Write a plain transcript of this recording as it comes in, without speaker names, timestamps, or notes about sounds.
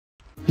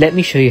Let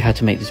me show you how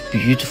to make this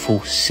beautiful,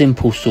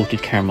 simple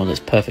salted caramel that's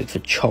perfect for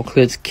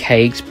chocolates,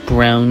 cakes,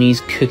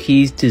 brownies,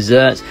 cookies,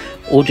 desserts,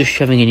 or just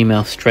shoving in your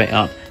mouth straight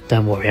up.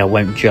 Don't worry, I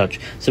won't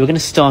judge. So we're going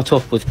to start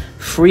off with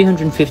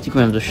 350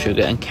 grams of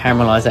sugar and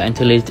caramelize that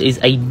until it is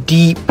a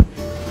deep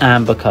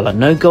amber color.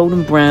 No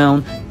golden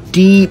brown,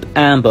 deep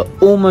amber,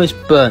 almost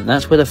burnt.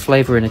 That's where the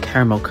flavor in a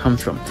caramel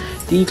comes from.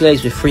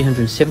 Deglaze with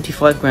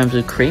 375 grams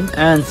of cream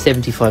and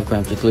 75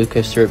 grams of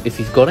glucose syrup if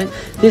you've got it.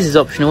 This is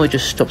optional, it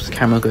just stops the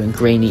caramel going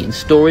grainy in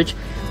storage.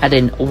 Add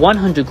in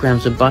 100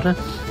 grams of butter,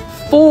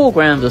 4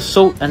 grams of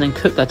salt, and then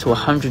cook that to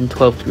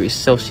 112 degrees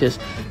Celsius.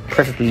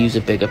 Preferably use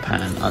a bigger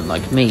pan,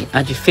 unlike me.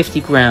 Add your 50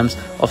 grams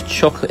of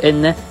chocolate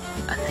in there,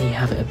 and there you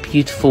have it, a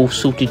beautiful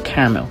salted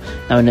caramel.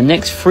 Now in the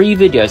next 3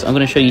 videos, I'm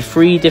going to show you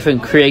 3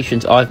 different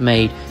creations I've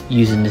made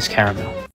using this caramel.